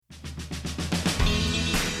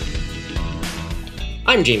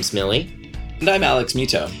I'm James Milley. And I'm Alex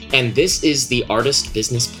Mito. And this is the Artist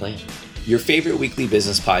Business Plan, your favorite weekly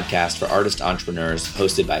business podcast for artist entrepreneurs,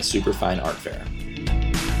 hosted by Superfine Art Fair.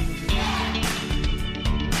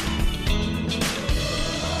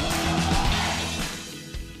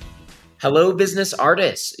 Hello, business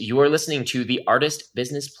artists. You are listening to the Artist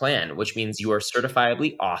Business Plan, which means you are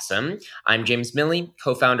certifiably awesome. I'm James Milley,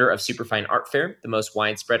 co-founder of Superfine Art Fair, the most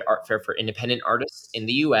widespread art fair for independent artists in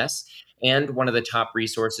the U.S., and one of the top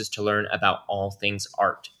resources to learn about all things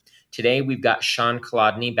art. Today, we've got Shawn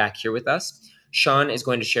Kolodny back here with us. Shawn is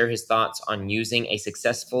going to share his thoughts on using a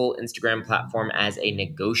successful Instagram platform as a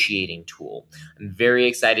negotiating tool. I'm very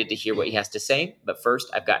excited to hear what he has to say, but first,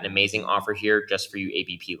 I've got an amazing offer here just for you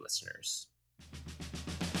ABP listeners.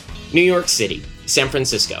 New York City, San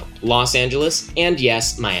Francisco, Los Angeles, and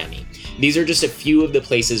yes, Miami. These are just a few of the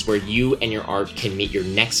places where you and your art can meet your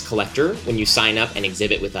next collector when you sign up and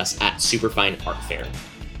exhibit with us at Superfine Art Fair.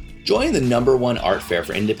 Join the #1 art fair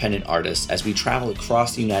for independent artists as we travel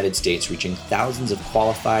across the United States, reaching thousands of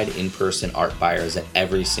qualified in-person art buyers at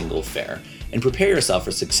every single fair. And prepare yourself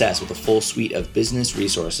for success with a full suite of business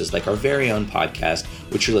resources like our very own podcast,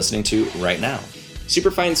 which you're listening to right now.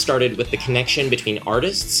 Superfine started with the connection between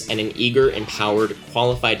artists and an eager, empowered,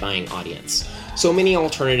 qualified buying audience. So many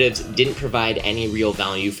alternatives didn't provide any real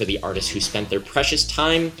value for the artists who spent their precious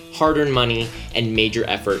time, hard-earned money, and major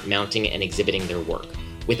effort mounting and exhibiting their work,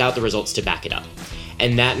 without the results to back it up.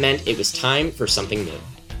 And that meant it was time for something new.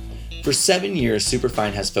 For 7 years,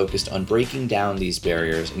 Superfine has focused on breaking down these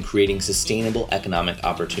barriers and creating sustainable economic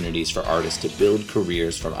opportunities for artists to build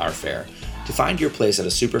careers from our fair. To find your place at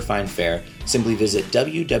a Superfine fair, simply visit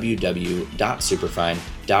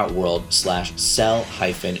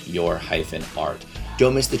www.superfine.world/sell-your-art.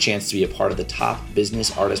 Don't miss the chance to be a part of the top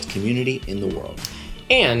business artist community in the world.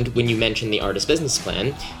 And when you mention the Artist Business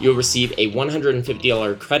Plan, you'll receive a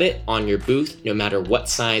 $150 credit on your booth, no matter what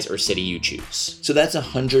size or city you choose. So that's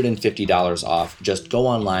 $150 off. Just go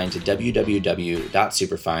online to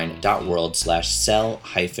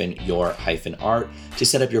www.superfine.world/sell-your-art to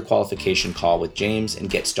set up your qualification call with James and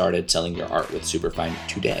get started selling your art with Superfine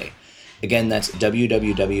today. Again, that's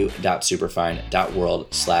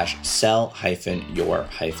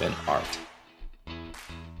www.superfine.world/sell-your-art.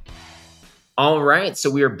 All right, so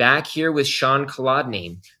we are back here with Shawn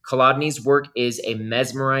Kolodny. Kolodny's work is a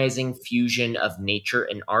mesmerizing fusion of nature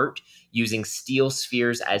and art, using steel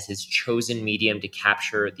spheres as his chosen medium to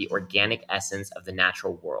capture the organic essence of the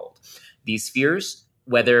natural world. These spheres,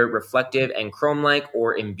 whether reflective and chrome-like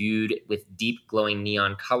or imbued with deep glowing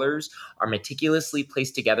neon colors, are meticulously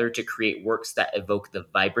placed together to create works that evoke the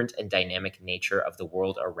vibrant and dynamic nature of the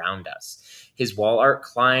world around us. His wall art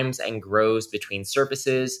climbs and grows between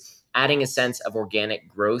surfaces, adding a sense of organic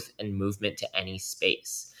growth and movement to any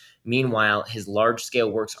space. Meanwhile, his large-scale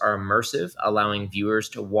works are immersive, allowing viewers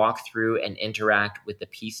to walk through and interact with the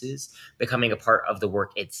pieces, becoming a part of the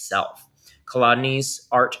work itself. Kolodny's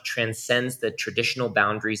art transcends the traditional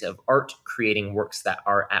boundaries of art, creating works that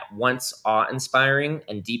are at once awe-inspiring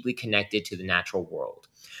and deeply connected to the natural world.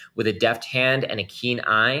 With a deft hand and a keen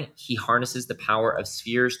eye, he harnesses the power of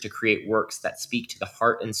spheres to create works that speak to the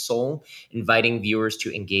heart and soul, inviting viewers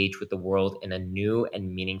to engage with the world in a new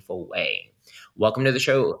and meaningful way. Welcome to the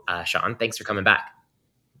show, Shawn. Thanks for coming back.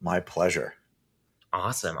 My pleasure.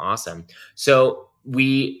 Awesome. So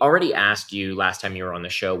we already asked you last time you were on the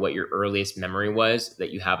show what your earliest memory was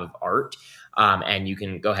that you have of art. And you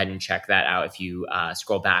can go ahead and check that out if you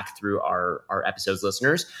scroll back through our episodes,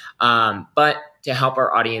 listeners. But to help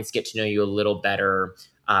our audience get to know you a little better,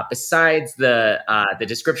 besides the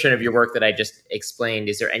description of your work that I just explained,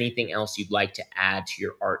 is there anything else you'd like to add to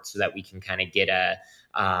your art so that we can kind of get a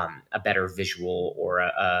better visual or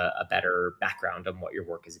a better background on what your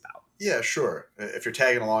work is about? Yeah, sure. If you're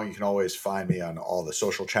tagging along, you can always find me on all the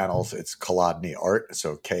social channels. It's Kolodny Art,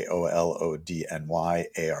 so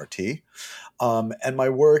KOLODNYART. And my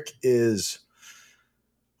work is,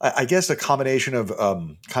 I guess, a combination of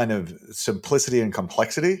kind of simplicity and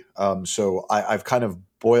complexity. So I've kind of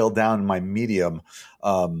boiled down my medium,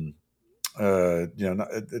 not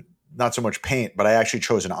so much paint, but I actually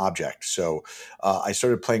chose an object. So I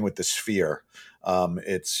started playing with the sphere.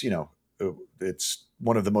 It's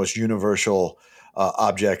one of the most universal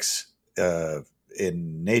objects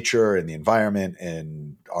in nature, in the environment,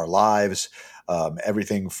 in our lives.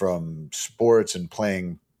 Everything from sports and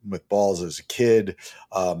playing with balls as a kid,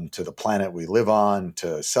 to the planet we live on,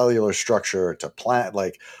 to cellular structure, to plant,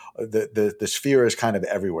 like the sphere is kind of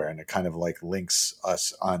everywhere, and it kind of like links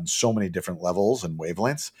us on so many different levels and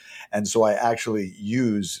wavelengths. And so I actually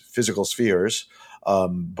use physical spheres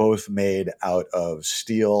both made out of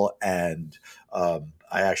steel, and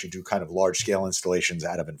I actually do kind of large scale installations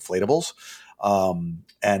out of inflatables.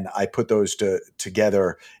 And I put those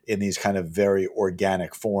together in these kind of very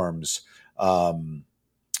organic forms um,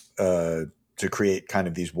 to create kind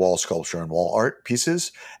of these wall sculpture and wall art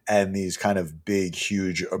pieces, and these kind of big,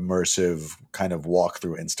 huge, immersive kind of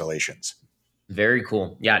walkthrough installations. Very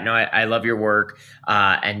cool. Yeah, no, I love your work,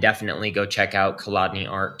 and definitely go check out Kolodny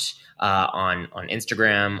Art on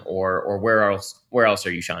Instagram or where else? Where else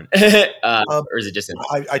are you, Shawn? Um, Or is it just in?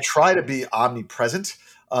 I try to be omnipresent.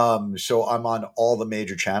 So I'm on all the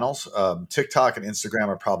major channels. TikTok and Instagram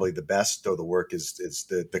are probably the best, though the work is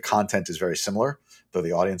the content is very similar, though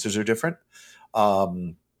the audiences are different.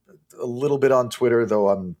 Um, a little bit on Twitter,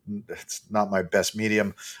 though it's not my best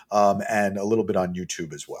medium, and a little bit on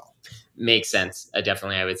YouTube as well. Makes sense.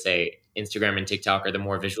 Definitely, I would say Instagram and TikTok are the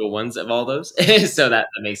more visual ones of all those. So that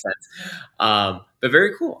makes sense. But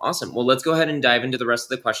very cool. Awesome. Well, let's go ahead and dive into the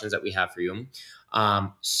rest of the questions that we have for you.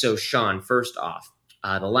 So, Shawn, first off,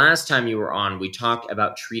 the last time you were on, we talked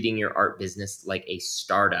about treating your art business like a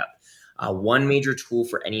startup. One major tool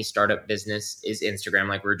for any startup business is Instagram,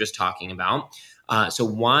 like we were just talking about. So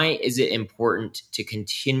why is it important to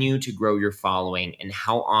continue to grow your following, and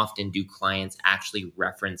how often do clients actually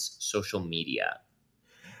reference social media?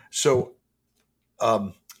 So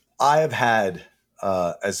I have had,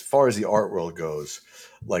 as far as the art world goes,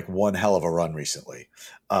 like one hell of a run recently.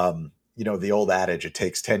 The old adage, it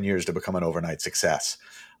takes 10 years to become an overnight success.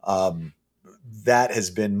 Um, that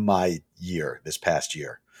has been my year this past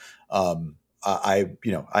year. I've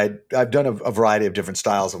done a variety of different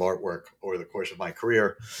styles of artwork over the course of my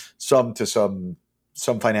career, some to some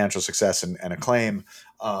financial success and acclaim,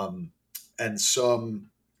 and some,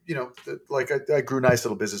 I grew nice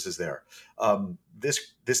little businesses there.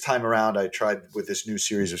 This time around, I tried with this new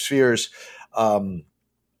series of spheres.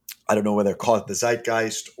 I don't know whether to call it the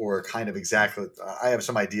zeitgeist or kind of exactly. I have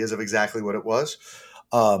some ideas of exactly what it was,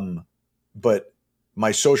 but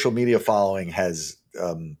my social media following has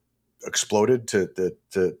exploded.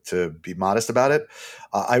 To be modest about it,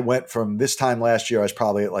 I went from this time last year. I was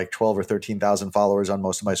probably at like 12 or 13,000 followers on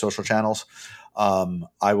most of my social channels.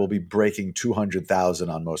 I will be breaking 200,000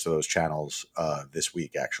 on most of those channels this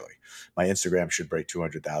week. Actually, my Instagram should break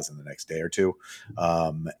 200,000 the next day or two,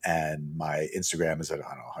 and my Instagram is at, I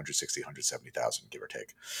don't know, 160, 170,000, give or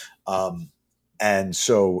take. And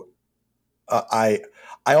so I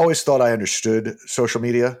always thought I understood social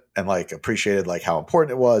media and like appreciated like how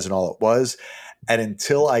important it was and all it was. And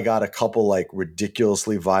until I got a couple like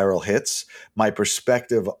ridiculously viral hits, my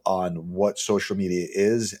perspective on what social media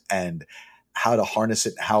is and how to harness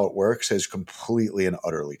it and how it works has completely and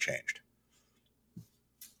utterly changed.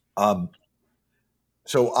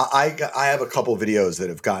 So I have a couple videos that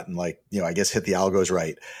have gotten like, I guess hit the algos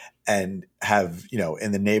right, and have,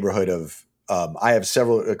 in the neighborhood of, I have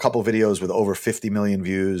a couple videos with over 50 million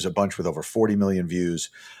views, a bunch with over 40 million views.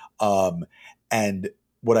 And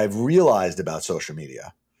what I've realized about social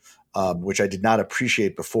media, which I did not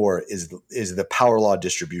appreciate before, is the power law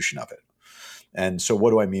distribution of it. And so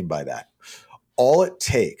what do I mean by that? All it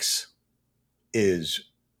takes is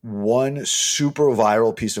one super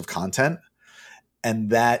viral piece of content, and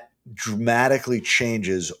that dramatically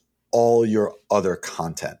changes all your other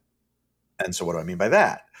content. And so what do I mean by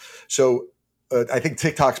that? So I think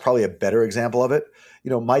TikTok's probably a better example of it.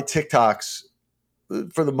 My TikToks,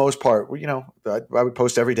 for the most part, I would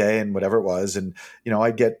post every day and whatever it was. And,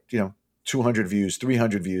 I'd get, 200 views,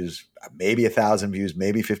 300 views, maybe 1,000 views,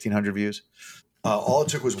 maybe 1,500 views. All it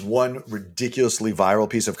took was one ridiculously viral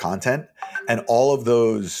piece of content, and all of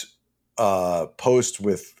those posts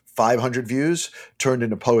with 500 views turned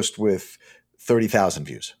into posts with 30,000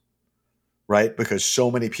 views, right? Because so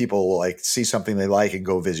many people will like see something they like and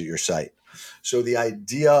go visit your site. So the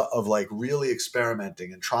idea of like really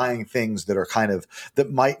experimenting and trying things that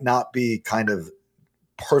might not be kind of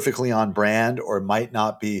perfectly on brand or might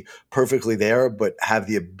not be perfectly there, but have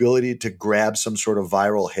the ability to grab some sort of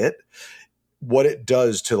viral hit, what it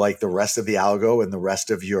does to like the rest of the algo and the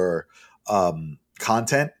rest of your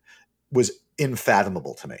content was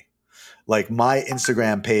unfathomable to me. Like my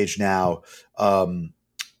Instagram page now,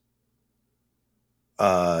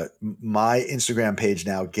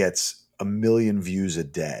 gets 1 million views a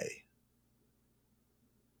day,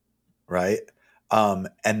 right?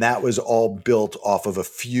 And that was all built off of a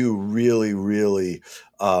few really, really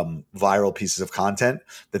viral pieces of content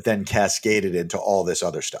that then cascaded into all this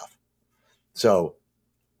other stuff. So,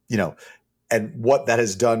 and what that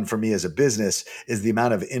has done for me as a business is the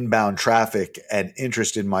amount of inbound traffic and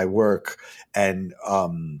interest in my work and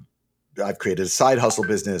I've created a side hustle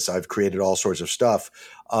business. I've created all sorts of stuff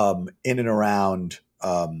in and around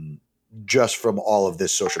just from all of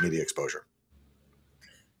this social media exposure.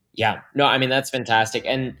 Yeah, no, I mean, that's fantastic.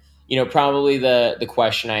 And, probably the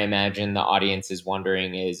question I imagine the audience is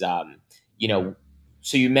wondering is, you know,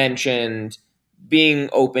 so you mentioned being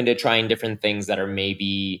open to trying different things that are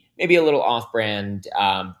maybe a little off brand,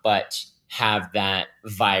 but have that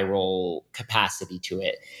viral capacity to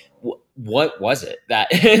it. What was it that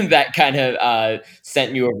that kind of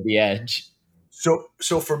sent you over the edge?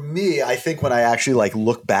 So for me, I think when I actually like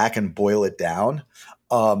look back and boil it down,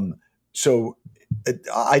 um, so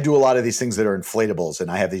I do a lot of these things that are inflatables,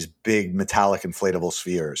 and I have these big metallic inflatable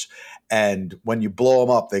spheres. And when you blow them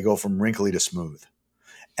up, they go from wrinkly to smooth.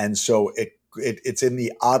 And so it's in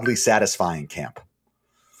the oddly satisfying camp.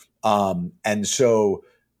 And so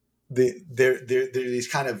there are these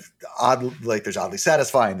kind of odd, like there's oddly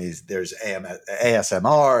satisfying, there's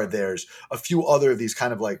ASMR, there's a few other of these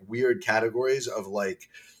kind of like weird categories of like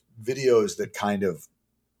videos that kind of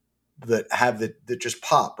that have that just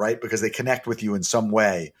pop, right? Because they connect with you in some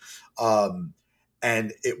way.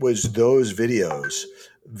 And it was those videos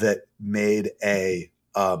that made it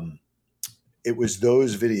was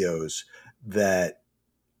those videos that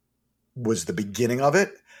was the beginning of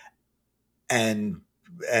it. And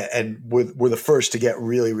were the first to get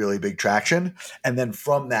really, really big traction. And then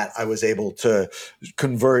from that, I was able to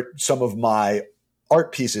convert some of my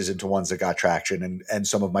art pieces into ones that got traction, and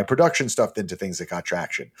some of my production stuff into things that got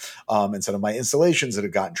traction, and some of my installations that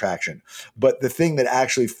had gotten traction. But the thing that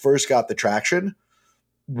actually first got the traction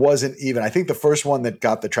wasn't even, I think the first one that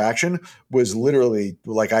got the traction was literally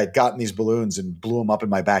like I had gotten these balloons and blew them up in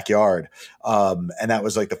my backyard. And that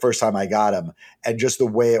was like the first time I got them. And just the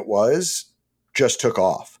way it was just took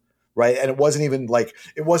off. Right. And it wasn't even like,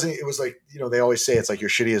 it was like, they always say it's like your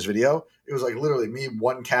shittiest video. It was like literally me,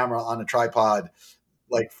 one camera on a tripod,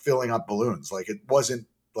 like filling up balloons. Like it wasn't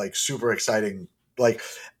like super exciting. Like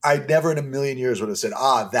I never in a million years would have said,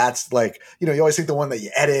 that's like, you always think the one that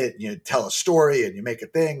you edit and you tell a story and you make a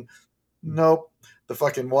thing. Nope. The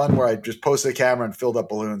fucking one where I just posted a camera and filled up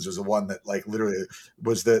balloons was the one that like literally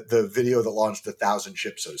was the video that launched 1,000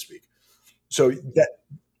 ships, so to speak. So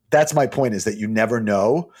that's my point, is that you never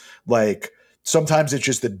know. Like sometimes it's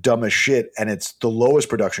just the dumbest shit and it's the lowest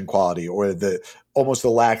production quality or the almost the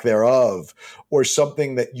lack thereof, or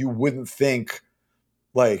something that you wouldn't think,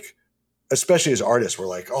 like, especially as artists, we're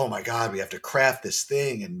like, oh my God, we have to craft this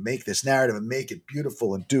thing and make this narrative and make it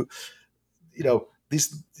beautiful and do,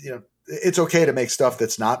 it's okay to make stuff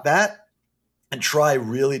that's not that, and try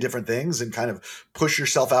really different things and kind of push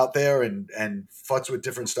yourself out there and futz with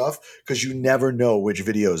different stuff, because you never know which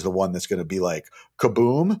video is the one that's going to be like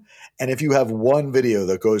kaboom. And if you have one video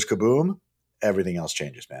that goes kaboom, everything else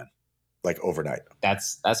changes, man, like overnight.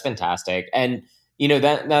 That's fantastic. And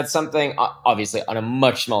that's something, obviously on a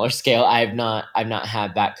much smaller scale. I've not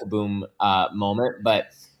had that kaboom moment, but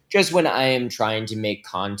just when I am trying to make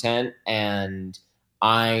content and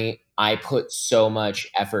I put so much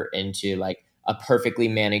effort into like a perfectly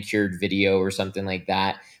manicured video or something like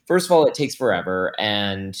that. First of all, it takes forever,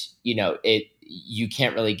 and you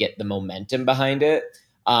can't really get the momentum behind it.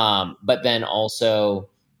 But then also,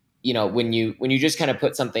 when you just kind of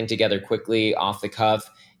put something together quickly off the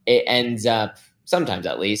cuff, it ends up, sometimes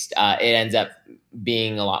at least, it ends up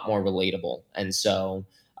being a lot more relatable. And so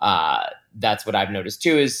that's what I've noticed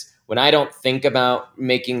too, is when I don't think about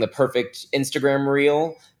making the perfect Instagram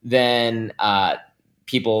reel, then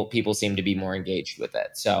people seem to be more engaged with it.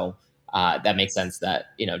 So that makes sense that,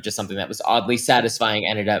 just something that was oddly satisfying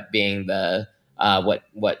ended up being the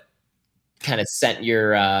what kind of sent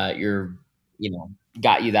your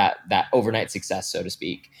got you that overnight success, so to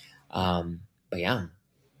speak. But yeah.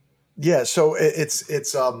 Yeah, so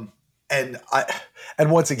and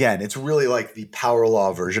once again, it's really like the power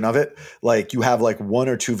law version of it. Like you have like one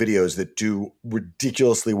or two videos that do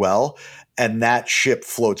ridiculously well, and that ship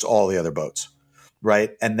floats all the other boats,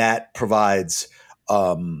 right? And that provides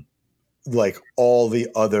like all the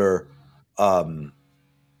other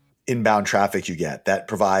inbound traffic you get. That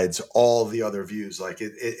provides all the other views. Like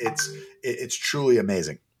it's truly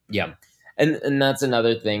amazing. Yeah. And that's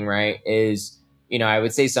another thing, right? Is, I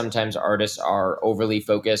would say sometimes artists are overly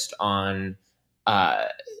focused on uh,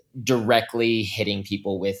 directly hitting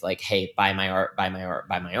people with like, hey, buy my art, buy my art,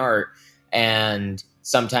 buy my art. And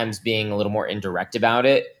sometimes being a little more indirect about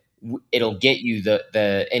it, it'll get you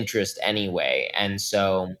the interest anyway. And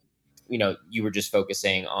so, you were just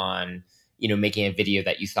focusing on, making a video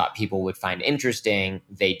that you thought people would find interesting.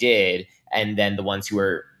 They did. And then the ones who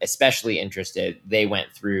were especially interested, they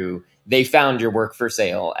went through, they found your work for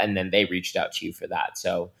sale, and then they reached out to you for that.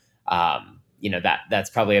 So that's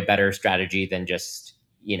probably a better strategy than just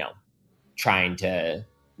trying to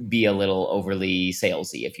be a little overly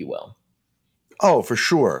salesy, if you will. Oh, for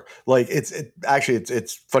sure. Like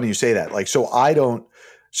it's funny you say that. Like,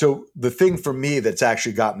 so the thing for me that's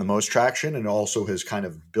actually gotten the most traction and also has kind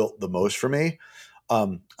of built the most for me.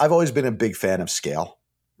 I've always been a big fan of scale,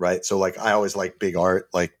 right? So like I always like big art,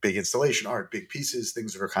 like big installation art, big pieces,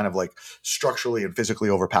 things that are kind of like structurally and physically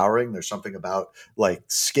overpowering. There's something about like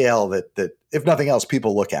scale that if nothing else,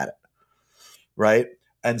 people look at it, right?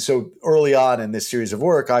 And so early on in this series of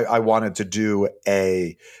work, I wanted to do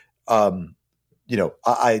um,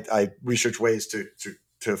 I research ways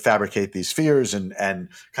to fabricate these spheres and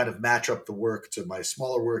kind of match up the work to my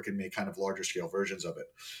smaller work and make kind of larger scale versions of it.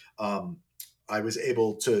 I was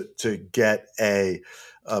able to get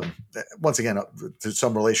once again to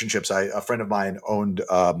some relationships. A friend of mine owned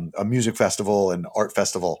a music festival and art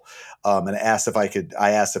festival, and asked if I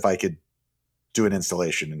could do an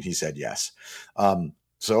installation, and he said yes.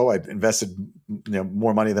 So I invested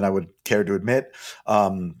more money than I would care to admit,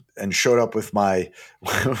 and showed up with my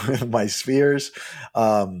with my spheres.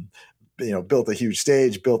 Built a huge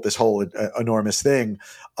stage, built this whole enormous thing,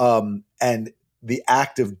 and the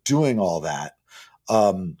act of doing all that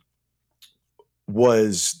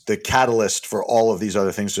was the catalyst for all of these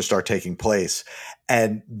other things to start taking place.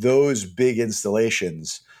 And those big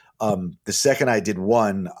installations, the second I did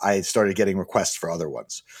one, I started getting requests for other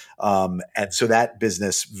ones. And so that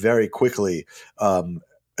business very quickly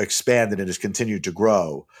expanded and has continued to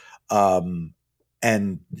grow. And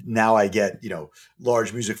now I get,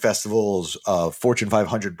 large music festivals, Fortune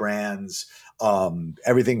 500 brands,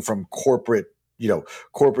 everything from corporate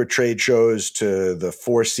trade shows to the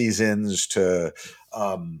Four Seasons to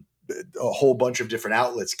a whole bunch of different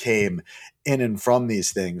outlets came in and from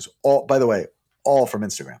these things. All, by the way, all from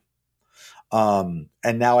Instagram.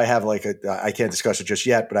 And now I have I can't discuss it just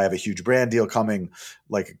yet, but I have a huge brand deal coming,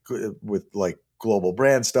 with global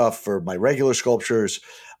brand stuff for my regular sculptures.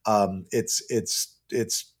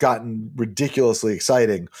 It's gotten ridiculously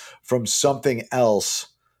exciting from something else.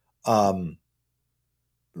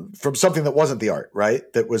 From something that wasn't the art, right?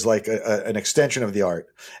 That was like an extension of the art,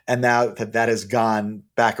 and now that has gone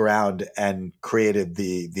back around and created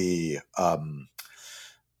the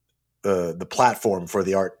platform for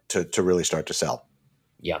the art to really start to sell.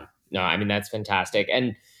 Yeah, no, I mean that's fantastic,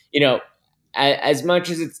 and as much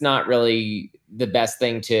as it's not really the best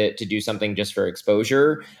thing to do something just for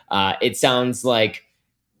exposure, it sounds like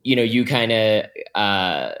you kind of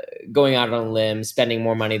going out on a limb, spending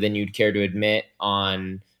more money than you'd care to admit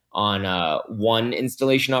on one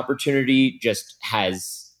installation opportunity just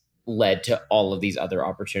has led to all of these other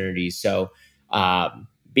opportunities. So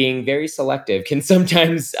being very selective can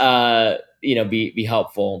sometimes be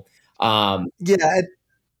helpful. Yeah,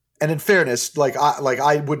 and in fairness,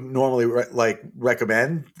 I wouldn't normally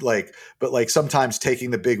recommend but sometimes taking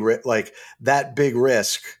the that big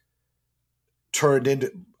risk turned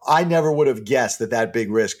into. I never would have guessed that big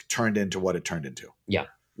risk turned into what it turned into. Yeah.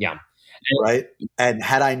 Right. And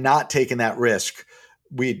had I not taken that risk,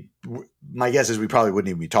 my guess is we probably wouldn't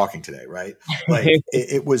even be talking today. Right.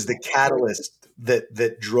 It was the catalyst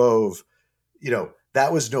that drove,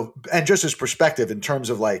 that was and just as perspective in terms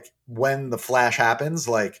of when the flash happens,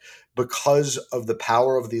 because of the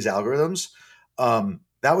power of these algorithms,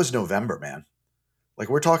 that was November, man.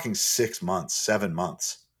 We're talking 6 months, 7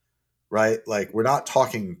 months. Right. We're not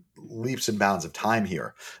talking leaps and bounds of time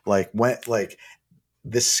here.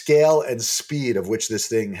 The scale and speed of which this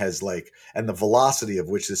thing has and the velocity of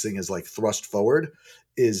which this thing is thrust forward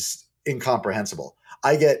is incomprehensible.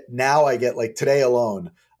 I get today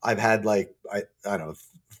alone, I've had I don't know,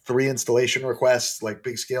 3 installation requests,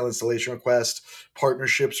 big scale installation requests,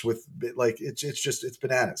 partnerships with it's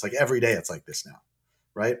bananas. Every day it's like this now.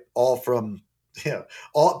 Right. All from,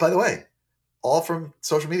 by the way, all from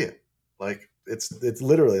social media. It's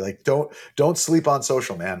literally don't sleep on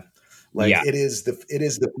social, man. It is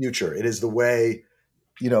the future. It is the way,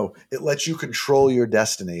 it lets you control your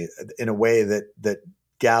destiny in a way that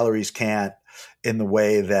galleries can't, in the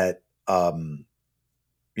way that,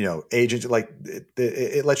 agents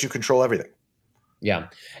it lets you control everything. Yeah.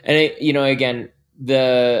 And again,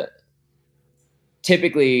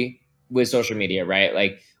 typically with social media,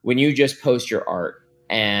 right? When you just post your art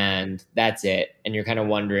and that's it, and you're kind of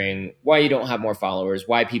wondering why you don't have more followers,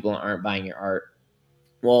 why people aren't buying your art.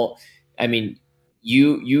 Well, I mean,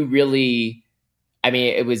 you really, I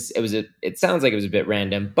mean, it sounds like it was a bit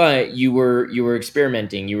random, but you were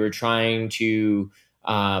experimenting. You were trying to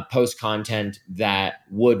post content that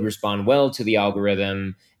would respond well to the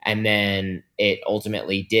algorithm, and then it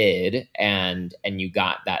ultimately did, and you've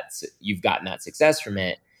gotten that success from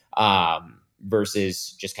it,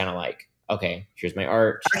 versus just kind of like, okay, here's my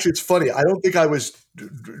art. Actually, it's funny. I don't think I was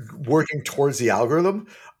working towards the algorithm.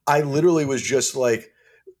 I literally was just like,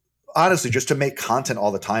 honestly, just to make content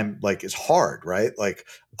all the time, like, is hard, right? Like,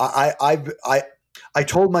 I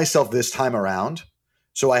told myself this time around.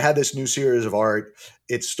 So I had this new series of art.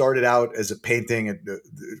 It started out as a painting and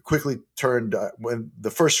quickly turned when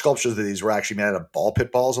the first sculptures of these were actually made out of ball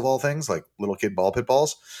pit balls, of all things, like little kid ball pit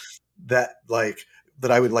balls that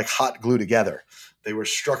I would like hot glue together. They were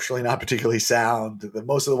structurally not particularly sound.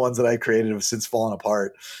 Most of the ones that I created have since fallen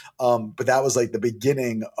apart. But that was like the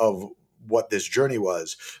beginning of what this journey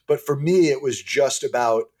was. But for me, it was just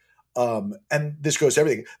about, and this goes to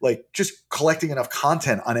everything, like just collecting enough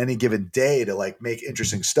content on any given day to like make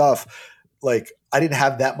interesting stuff. Like I didn't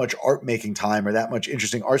have that much art making time or that much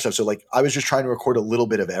interesting art stuff. So like I was just trying to record a little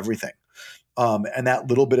bit of everything. And that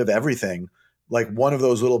little bit of everything, like one of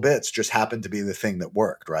those little bits just happened to be the thing that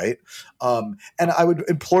worked. Right. And I would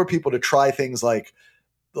implore people to try things like,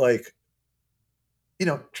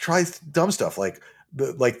 try dumb stuff like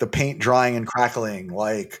the paint drying and crackling,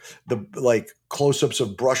 like the close-ups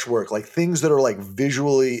of brushwork, like things that are like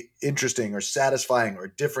visually interesting or satisfying or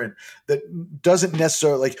different, that doesn't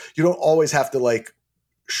necessarily, like, you don't always have to like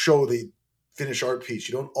show the finished art piece.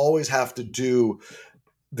 You don't always have to do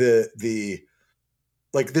the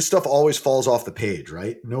like, this stuff always falls off the page,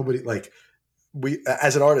 right? Nobody, like,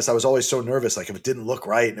 as an artist, I was always so nervous. Like if it didn't look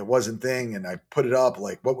right and it wasn't thing and I put it up,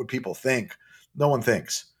 like what would people think? No one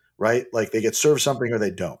thinks, right? Like they get served something or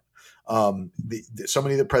they don't.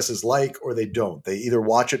 Somebody that presses like or they don't. They either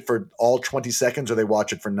watch it for all 20 seconds or they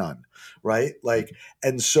watch it for none, right? Like,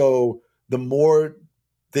 and so the more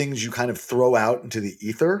things you kind of throw out into the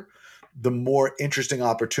ether, the more interesting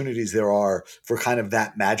opportunities there are for kind of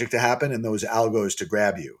that magic to happen and those algos to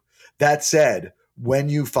grab you. That said, when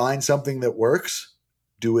you find something that works,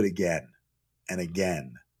 do it again and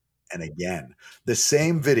again and again. The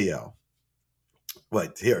same video.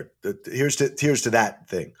 But here's to that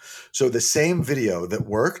thing. So the same video that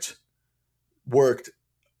worked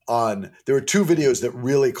on. There were two videos that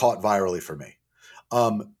really caught virally for me.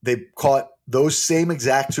 They caught those same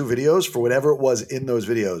exact two videos, for whatever it was in those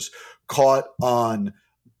videos, caught on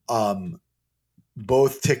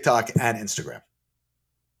both TikTok and Instagram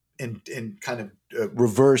in kind of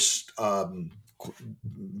reverse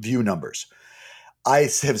view numbers. I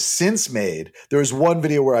have since made. There was one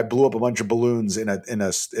video where I blew up a bunch of balloons in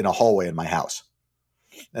a hallway in my house,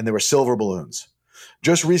 and there were silver balloons.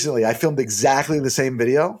 Just recently, I filmed exactly the same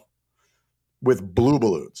video with blue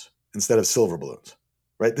balloons instead of silver balloons.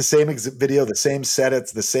 Right, the same video, the same set,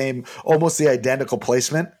 it's the same, almost the identical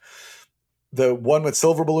placement. The one with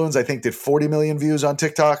silver balloons, I think, did 40 million views on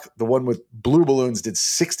TikTok. The one with blue balloons did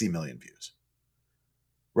 60 million views.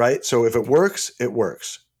 Right? So if it works, it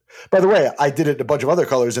works. By the way, I did it in a bunch of other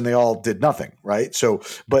colors and they all did nothing. Right? So,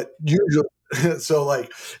 but usually, so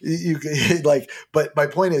like, you like, but my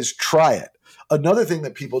point is, try it. Another thing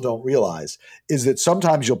that people don't realize is that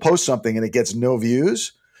sometimes you'll post something and it gets no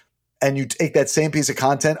views, and you take that same piece of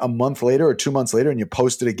content a month later or 2 months later and you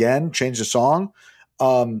post it again, change the song,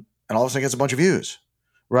 and all of a sudden it gets a bunch of views,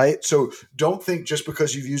 right? So don't think just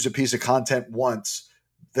because you've used a piece of content once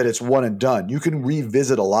that it's one and done. You can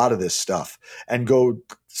revisit a lot of this stuff and go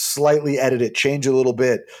slightly edit it, change a little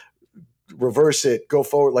bit, reverse it, go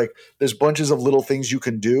forward. Like there's bunches of little things you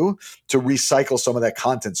can do to recycle some of that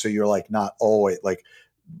content. So you're like not always like,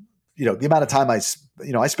 the amount of time I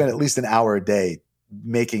spend at least an hour a day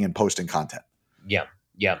making and posting content. Yeah.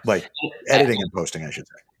 Like editing and posting, I should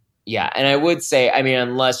say. Yeah. And I would say, I mean,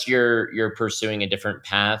 unless you're pursuing a different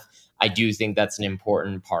path, I do think that's an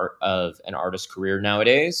important part of an artist's career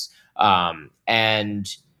nowadays. And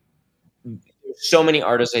so many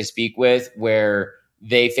artists I speak with where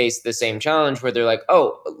they face the same challenge where they're like,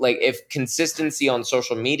 oh, like if consistency on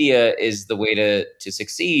social media is the way to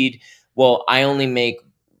succeed, well, I only make,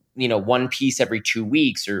 one piece every 2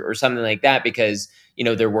 weeks or something like that because,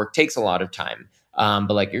 their work takes a lot of time.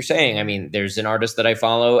 But like you're saying, I mean, there's an artist that I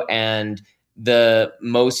follow and the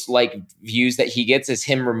most like views that he gets is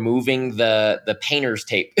him removing the painter's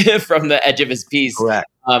tape from the edge of his piece. Correct.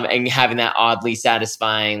 And having that oddly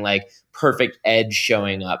satisfying, like perfect edge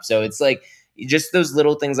showing up. So it's like just those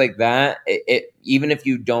little things like that. It even if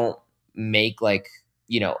you don't make like,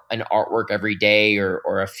 an artwork every day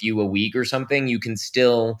or a few a week or something, you can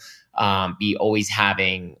still be always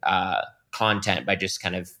having content by just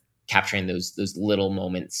kind of capturing those little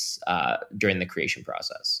moments during the creation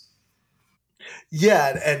process.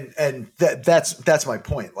 Yeah, and that's my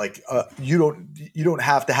point. Like, you don't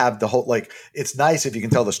have to have the whole, like, it's nice if you can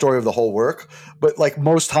tell the story of the whole work, but like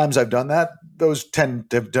most times I've done that, those tend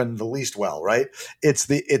to have done the least well, right? It's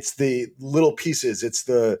the little pieces. It's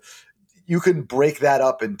the You can break that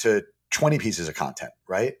up into 20 pieces of content,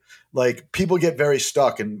 right? Like, people get very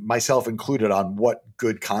stuck, and myself included, on what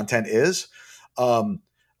good content is. Um,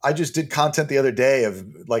 I just did content the other day of,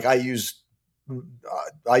 like, I use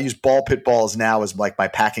ball pit balls now as like my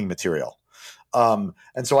packing material. And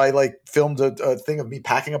so I like filmed a thing of me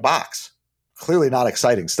packing a box. Clearly not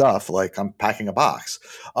exciting stuff. Like, I'm packing a box.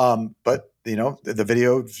 But the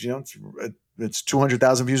video, it's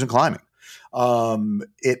 200,000 views and climbing.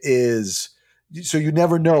 It is, so you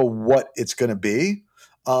never know what it's going to be.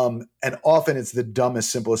 And often it's the dumbest,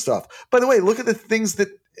 simplest stuff. By the way, look at the things that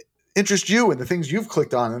interest you and the things you've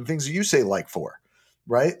clicked on and the things that you say like for,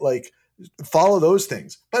 right? Like, follow those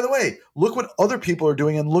things. By the way, look what other people are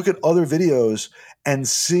doing and look at other videos and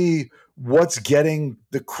see what's getting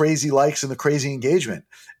the crazy likes and the crazy engagement.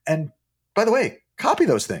 And by the way, copy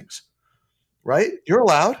those things, right? You're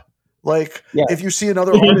allowed. Like, Yeah. if you see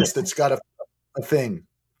another artist that's got a thing,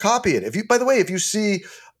 copy it. By the way, if you see,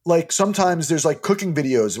 like, sometimes there's like cooking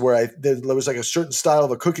videos where there was like a certain style of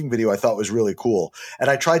a cooking video I thought was really cool, and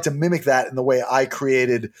I tried to mimic that in the way I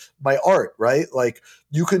created my art, right? Like,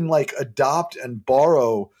 you can like adopt and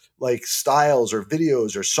borrow like styles or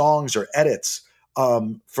videos or songs or edits,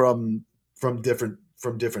 from different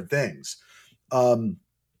things. Um,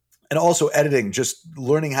 and also editing, just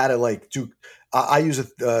learning how to like do. I use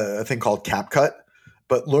a thing called CapCut,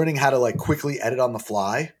 but learning how to like quickly edit on the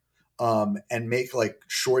fly, and make like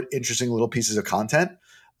short, interesting little pieces of content,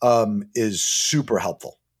 is super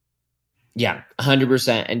helpful. Yeah,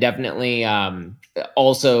 100%. And definitely,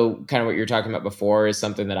 also kind of what you're talking about before is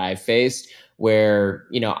something that I've faced where,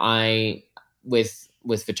 I, with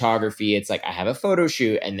photography, it's like I have a photo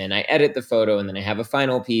shoot and then I edit the photo and then I have a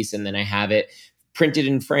final piece and then I have it printed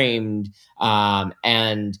and framed.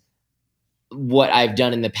 And what I've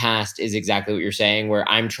done in the past is exactly what you're saying, where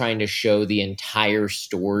I'm trying to show the entire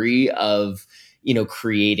story of,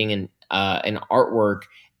 creating an artwork.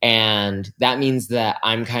 And that means that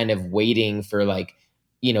I'm kind of waiting for like,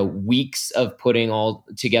 weeks of putting all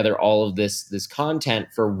together all of this content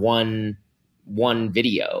for one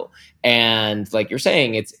video. And like you're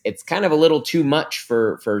saying, it's kind of a little too much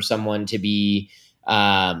for someone to be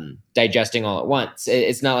digesting all at once.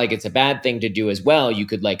 It's not like it's a bad thing to do as well. You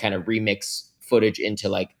could like kind of remix footage into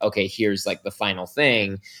like, okay, here's like the final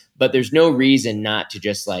thing, but there's no reason not to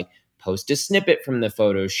just like post a snippet from the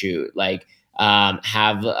photo shoot, like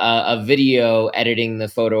have a video editing the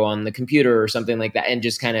photo on the computer or something like that, and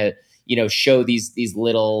just kind of show these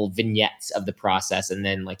little vignettes of the process, and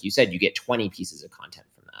then like you said, you get 20 pieces of content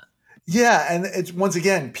from that. Yeah, and it's, once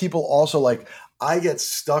again, people also like, I get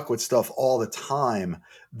stuck with stuff all the time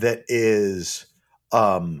that is,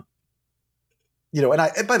 and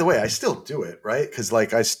by the way, I still do it, right? Because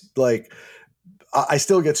like I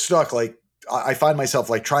still get stuck. Like, I find myself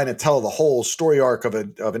like trying to tell the whole story arc of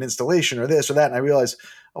an installation or this or that, and I realize,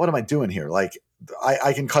 oh, what am I doing here? Like,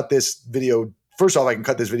 I can cut this video. First off, I can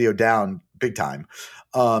cut this video down big time.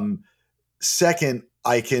 Second,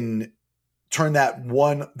 I can turn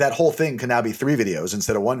that whole thing can now be 3 videos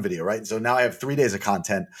instead of 1 video, right? So now I have 3 days of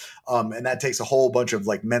content, and that takes a whole bunch of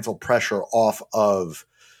like mental pressure off of.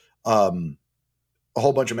 A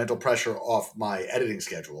whole bunch of mental pressure off my editing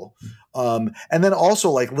schedule. And then also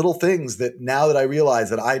like little things that, now that I realize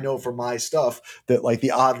that I know for my stuff that like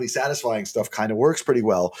the oddly satisfying stuff kind of works pretty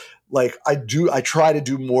well. Like, I try to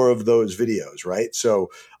do more of those videos, right? So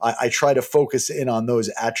I try to focus in on those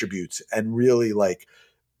attributes and really like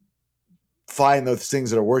find those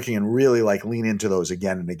things that are working and really like lean into those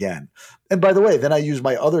again and again. And by the way, then I use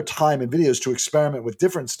my other time in videos to experiment with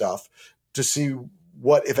different stuff to see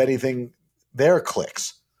what, if anything, there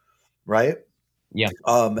clicks, right? Yeah.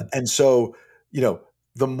 And so,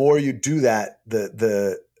 the more you do that,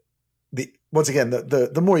 the once again,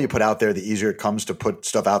 the more you put out there, the easier it comes to put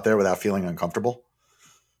stuff out there without feeling uncomfortable,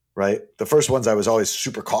 right? The first ones I was always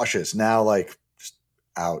super cautious. Now, like, just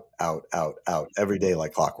out every day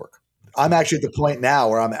like clockwork. I'm actually at the point now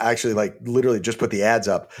where I'm actually like literally just put the ads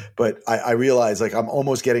up, but I realize like I'm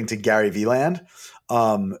almost getting to Gary V land.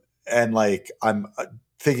 And like I'm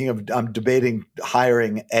debating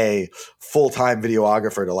hiring a full-time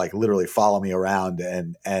videographer to like literally follow me around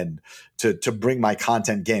and to bring my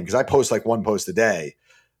content game. Cause I post like 1 post a day,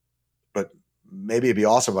 but maybe it'd be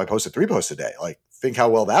awesome if I posted 3 posts a day. Like, think how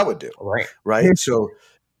well that would do. Right. So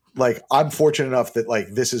like, I'm fortunate enough that like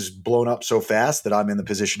this is blown up so fast that I'm in the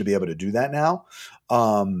position to be able to do that now.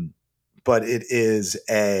 but it is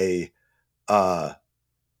uh,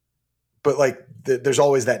 but like there's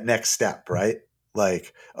always that next step, right?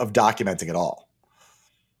 Like of documenting it all.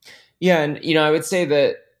 Yeah, and I would say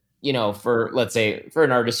that for, let's say, for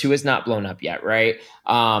an artist who has not blown up yet, right?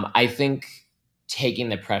 I think taking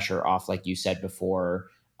the pressure off, like you said before,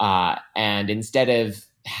 and instead of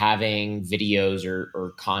having videos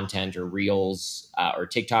or content or reels or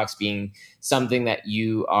TikToks being something that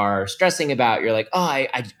you are stressing about, you're like, oh,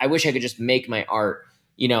 I wish I could just make my art.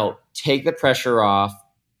 Take the pressure off,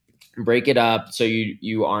 break it up, so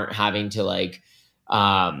you aren't having to like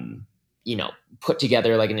you know put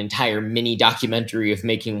together like an entire mini documentary of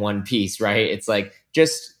making one piece, right? It's like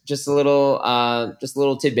just a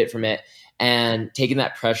little tidbit from it, and taking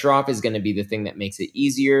that pressure off is going to be the thing that makes it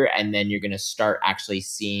easier, and then you're going to start actually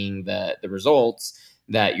seeing the results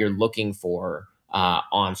that you're looking for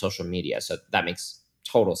on social media. So that makes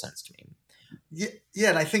total sense to me. Yeah,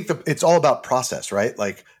 and I think it's all about process, right?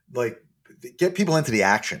 Like get people into the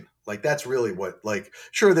action. Like that's really what, like,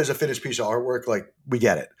 sure, there's a finished piece of artwork, like we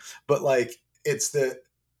get it, but like it's the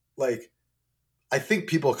like I think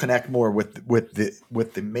people connect more with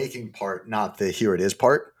the making part, not the here it is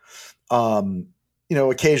part. Um,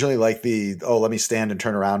 occasionally like let me stand and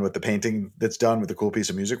turn around with the painting that's done with the cool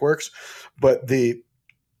piece of music works, but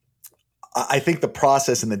I think the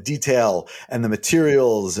process and the detail and the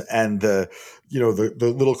materials and the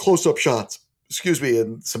little close up shots, excuse me,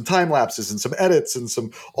 and some time lapses and some edits and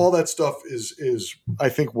some all that stuff is I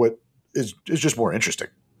think what is just more interesting.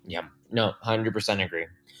 Yeah, no, 100% agree.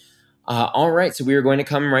 All right, so we are going to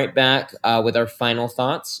come right back with our final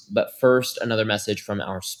thoughts, but first, another message from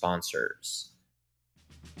our sponsors.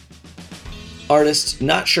 Artists,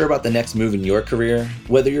 not sure about the next move in your career?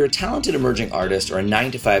 Whether you're a talented emerging artist or a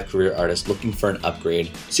 9-to-5 career artist looking for an upgrade,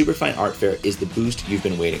 Superfine Art Fair is the boost you've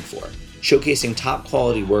been waiting for. Showcasing top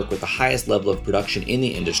quality work with the highest level of production in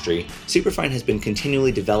the industry, Superfine has been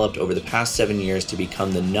continually developed over the past 7 years to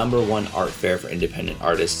become the #1 art fair for independent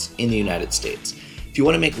artists in the United States. If you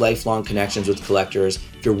want to make lifelong connections with collectors,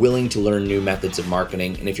 if you're willing to learn new methods of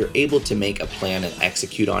marketing, and if you're able to make a plan and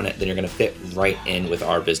execute on it, then you're going to fit right in with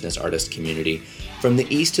our business artist community. From the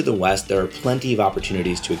east to the west, there are plenty of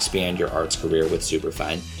opportunities to expand your arts career with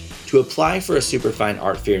Superfine. To apply for a Superfine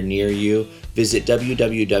art fair near you, visit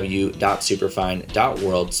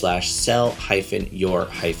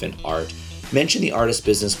www.superfine.world/sell-your-art. Mention the artist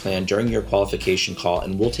business plan during your qualification call,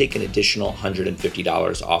 and we'll take an additional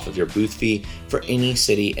 $150 off of your booth fee for any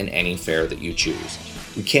city and any fair that you choose.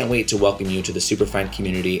 We can't wait to welcome you to the Superfine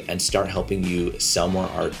community and start helping you sell more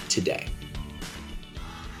art today.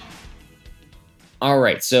 All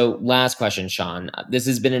right, so last question, Shawn. This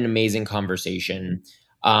has been an amazing conversation.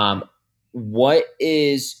 What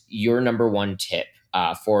is your #1 tip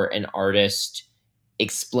for an artist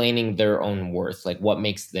explaining their own worth? Like, what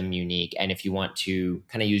makes them unique? And if you want to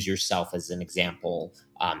kind of use yourself as an example,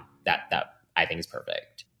 that I think is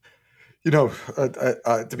perfect. To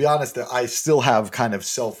be honest, I still have kind of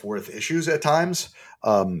self-worth issues at times.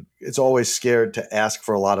 It's always scared to ask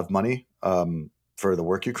for a lot of money for the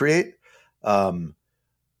work you create. A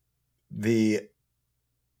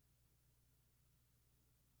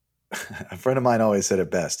friend of mine always said it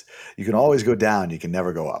best: you can always go down, you can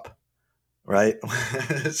never go up. Right.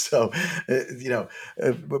 So,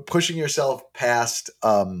 pushing yourself past,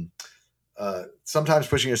 sometimes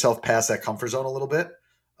pushing yourself past that comfort zone a little bit,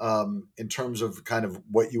 in terms of kind of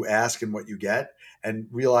what you ask and what you get, and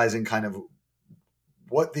realizing kind of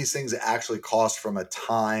what these things actually cost from a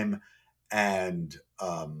time and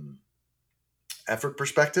effort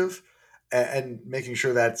perspective, and making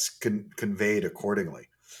sure that's conveyed accordingly.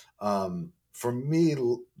 For me,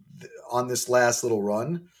 on this last little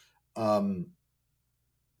run, the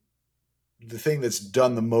thing that's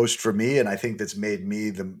done the most for me, and I think that's made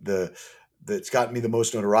me that's gotten me the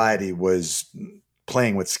most notoriety, was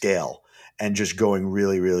playing with scale and just going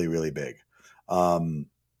really, really, really big.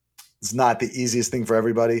 It's not the easiest thing for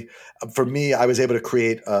everybody. For me, I was able to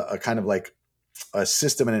create a kind of like a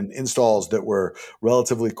system and installs that were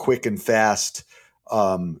relatively quick and fast,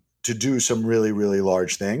 to do some really, really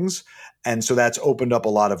large things. And so that's opened up a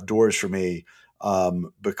lot of doors for me,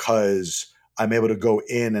 because I'm able to go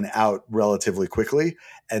in and out relatively quickly.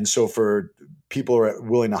 And so for people who are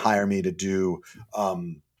willing to hire me to do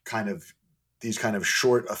kind of these kind of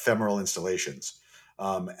short ephemeral installations.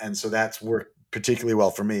 And so that's worked particularly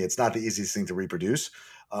well for me. It's not the easiest thing to reproduce,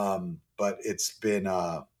 but it's been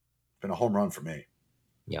a home run for me.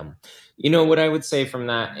 Yeah. What I would say from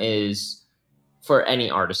that is, for any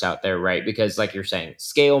artist out there, right? Because like you're saying,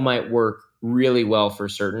 scale might work really well for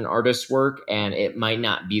certain artists' work, and it might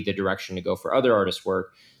not be the direction to go for other artists'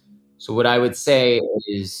 work. So what I would say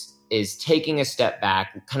is taking a step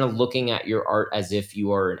back, kind of looking at your art as if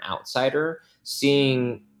you are an outsider,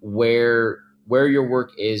 seeing where your work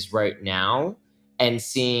is right now, and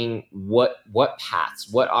seeing what paths,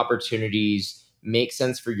 what opportunities make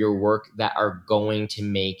sense for your work that are going to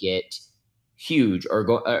make it huge,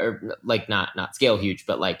 or like not scale huge,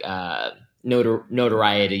 but like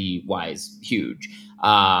notoriety wise huge.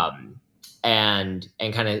 And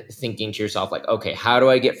kind of thinking to yourself like, okay, how do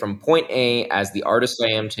I get from point A as the artist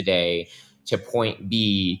I am today to point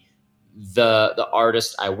B, the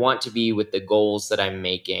artist I want to be with the goals that I'm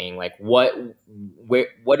making? Like what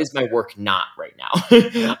is my work not right now?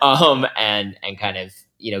 And kind of,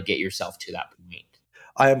 get yourself to that point.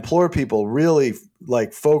 I implore people really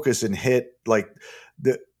like focus and hit like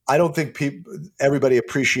the. I don't think everybody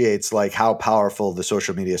appreciates like how powerful the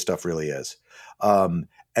social media stuff really is.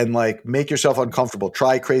 And like make yourself uncomfortable,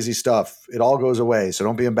 try crazy stuff. It all goes away. So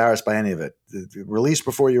don't be embarrassed by any of it. Release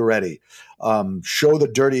before you're ready. Show the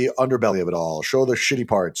dirty underbelly of it all. Show the shitty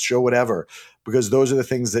parts, show whatever, because those are the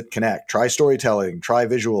things that connect. Try storytelling, try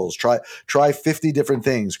visuals, try 50 different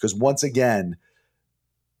things. Because once again,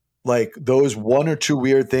 like those one or two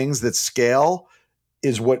weird things that scale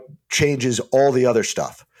is what changes all the other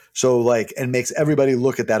stuff. So like, and makes everybody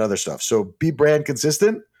look at that other stuff. So be brand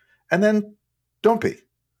consistent and then don't be.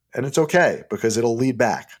 And it's okay because it'll lead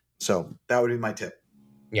back. So that would be my tip.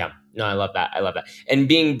 Yeah, no, I love that. And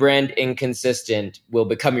being brand inconsistent will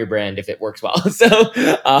become your brand if it works well. So,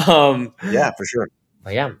 yeah, for sure.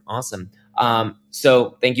 But yeah, awesome.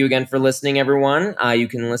 So thank you again for listening, everyone. You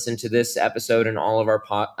can listen to this episode and all of our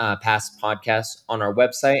past podcasts on our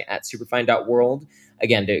website at superfine.world.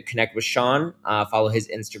 Again, to connect with Shawn, follow his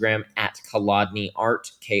Instagram at Kolodny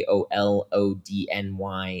Art,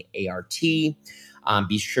 KOLODNYART.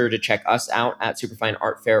 Be sure to check us out at Superfine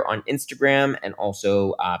Art Fair on Instagram, and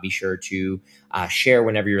also be sure to share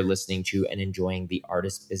whenever you're listening to and enjoying the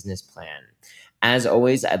Artist Business Plan. As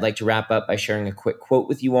always, I'd like to wrap up by sharing a quick quote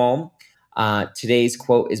with you all. Today's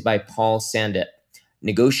quote is by Paul Sandett.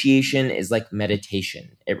 Negotiation is like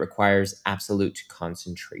meditation. It requires absolute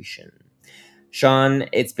concentration. Shawn,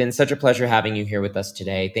 it's been such a pleasure having you here with us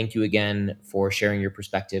today. Thank you again for sharing your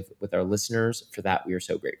perspective with our listeners. For that, we are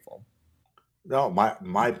so grateful. No, my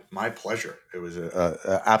pleasure. It was an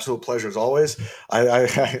absolute pleasure as always. I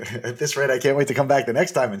at this rate, I can't wait to come back the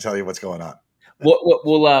next time and tell you what's going on.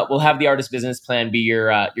 We'll have the Artist Business Plan be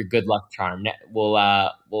your good luck charm.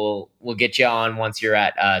 We'll get you on once you're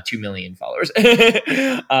at 2 million followers.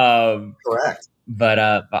 Correct. But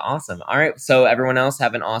awesome. All right. So everyone else,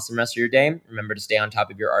 have an awesome rest of your day. Remember to stay on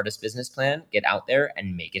top of your Artist Business Plan. Get out there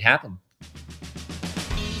and make it happen.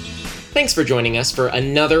 Thanks for joining us for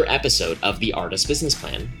another episode of the Artist Business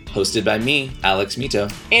Plan, hosted by me, Alex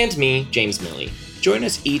Mito, and me, James Milley. Join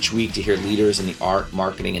us each week to hear leaders in the art,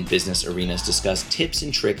 marketing, and business arenas discuss tips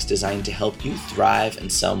and tricks designed to help you thrive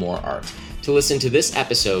and sell more art. To listen to this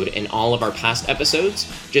episode and all of our past episodes,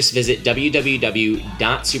 just visit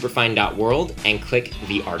www.superfine.world and click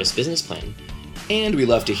the Artist Business Plan. And we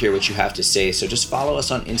love to hear what you have to say, so just follow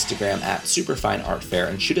us on Instagram at Superfine Art Fair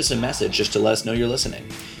and shoot us a message just to let us know you're listening.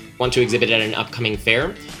 Want to exhibit at an upcoming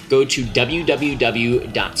fair? Go to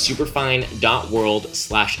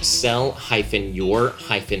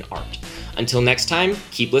www.superfine.world/sell-your-art. Until next time,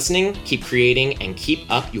 keep listening, keep creating, and keep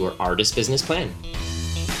up your artist business plan.